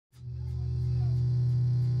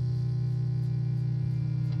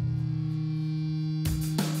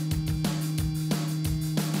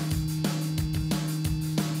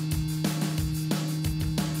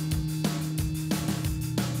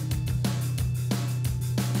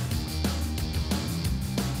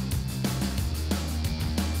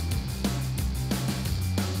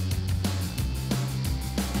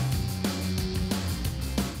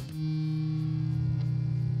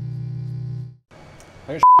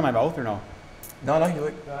I got in my mouth or no? No, no, you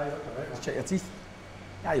look. Let's check your teeth.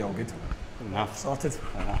 Yeah, you're all good. Enough. Sorted.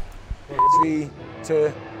 3,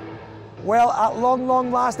 2. Well, at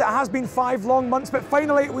long last, it has been 5 long months, but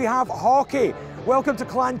finally we have hockey. Welcome to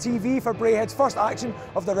Clan TV for Braehead's first action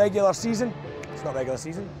of the regular season. It's not regular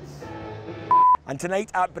season. And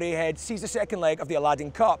tonight at Braehead sees the second leg of the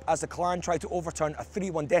Aladdin Cup as the Clan try to overturn a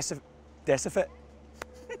 3-1 deficit.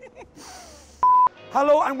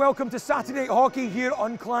 Hello and welcome to Saturday Night Hockey here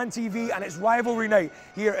on Clan TV, and it's rivalry night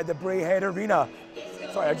here at the Braehead Arena.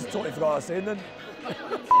 Sorry, I just totally forgot what I was saying then.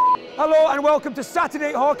 Hello and welcome to Saturday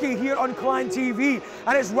Night Hockey here on Clan TV,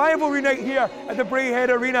 and it's rivalry night here at the Braehead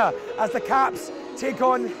Arena as the Caps take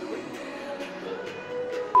on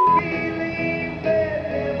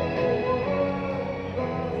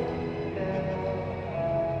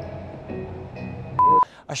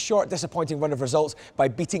a short, disappointing run of results by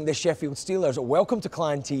beating the Sheffield Steelers. Welcome to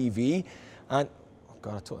Clan TV. And, oh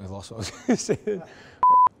God, I totally lost what I was going to say.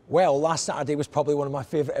 Well, last Saturday was probably one of my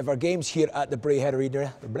favourite ever games here at the Braehead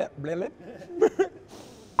Arena.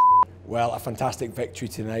 Well, a fantastic victory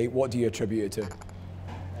tonight. What do you attribute it to?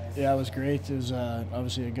 Yeah, it was great. It was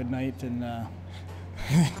obviously a good night. And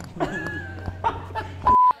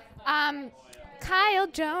Kyle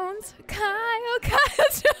Jones. Kyle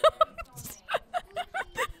Jones.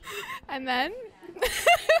 And then?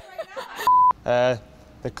 The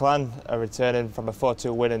Clan are returning from a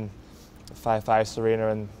 4-2 win in 5-5 Arena,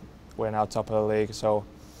 and we're now top of the league, so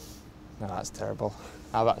no, that's terrible.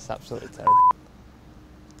 Oh, that's absolutely terrible.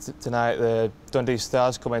 Tonight the Dundee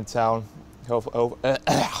Stars come in town.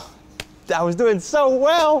 I was doing so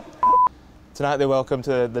well! Tonight they welcome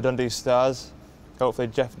to the Dundee Stars. Hopefully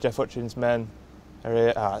Jeff Hutchins' men are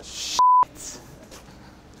here. Ah, shit!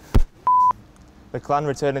 The Clan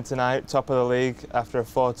returning tonight, top of the league, after a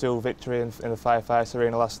 4-2 victory in the 5-5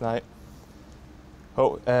 Arena last night.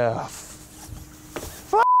 Fuck!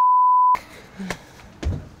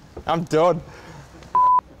 I'm done.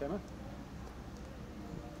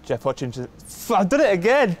 Jeff Hutchins. I've done it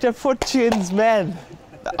again! Jeff Hutchins' men!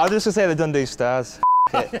 I'm just going to say the Dundee Stars.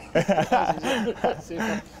 yeah,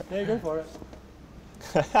 go for it.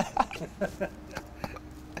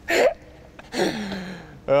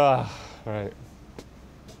 Oh, right.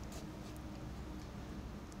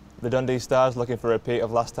 The Dundee Stars looking for a repeat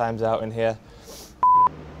of last time's out in here.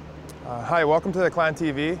 Hi, welcome to the Clan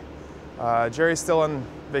TV. Jerry's still on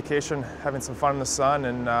vacation, having some fun in the sun,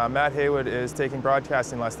 and Matt Haywood is taking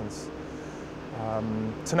broadcasting lessons.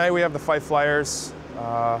 Tonight we have the Fife Flyers.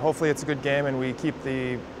 Hopefully it's a good game and we keep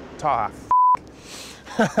the top.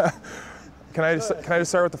 Can I just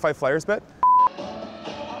start with the Fife Flyers bit?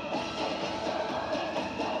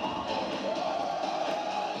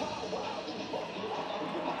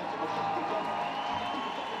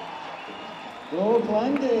 Go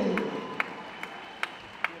Blondie.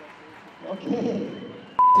 Okay.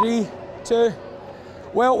 3, 2.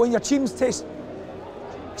 Well, when your team's brand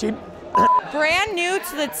new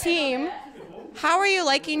to the team, how are you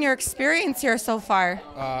liking your experience here so far?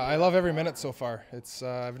 I love every minute so far.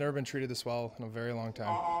 I've never been treated this well in a very long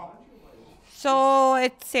time. So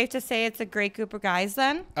it's safe to say it's a great group of guys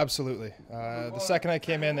then? Absolutely. The second I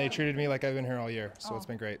came in, they treated me like I've been here all year, so it's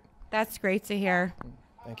been great. That's great to hear.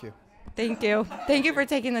 Thank you. Thank you. Thank you for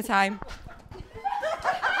taking the time.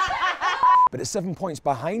 But at 7 points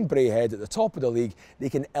behind Braehead at the top of the league, they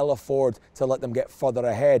can ill afford to let them get further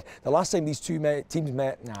ahead. The last time these two teams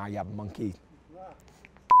met, nah, you monkey.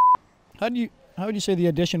 How would you say the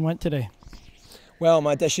audition went today? Well,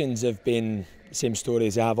 my auditions have been the same story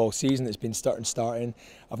as I have all season. It's been starting.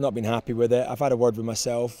 I've not been happy with it. I've had a word with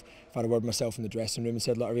myself. I've had a word with myself in the dressing room and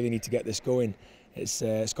said, look, I really need to get this going. It's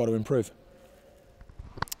got to improve.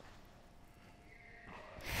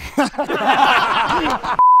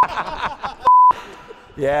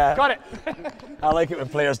 Yeah. Got it. I like it when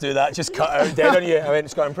players do that. Just cut out dead on you. I went,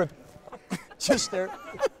 it's got to improve. Just there.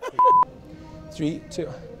 3, 2.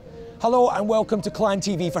 Hello and welcome to Clan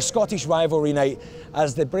TV for Scottish rivalry night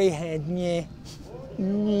as the Braehead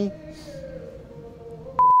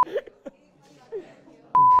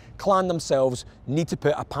Clan themselves need to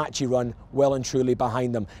put a patchy run well and truly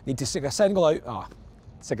behind them. Need to stick a signal out.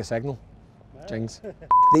 Stick a signal. Jings.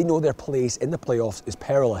 They know their place in the playoffs is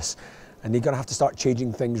perilous, and they're going to have to start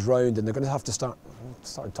changing things round, and they're going to have to start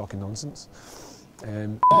talking nonsense.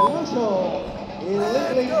 Also,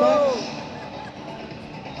 delivering back.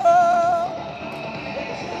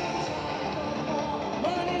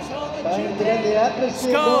 Trying to get the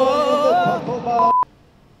atmosphere going in the purple bar.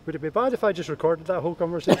 Would it be bad if I just recorded that whole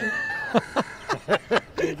conversation?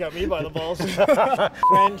 You got me by the balls.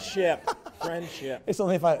 Friendship. Friendship. It's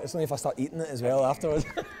only if I start eating it as well afterwards.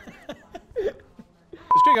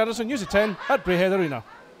 It's Greg Anderson, use the 10 at Braehead Arena.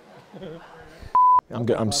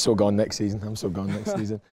 I'm so gone next season. I'm so gone next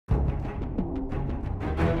season.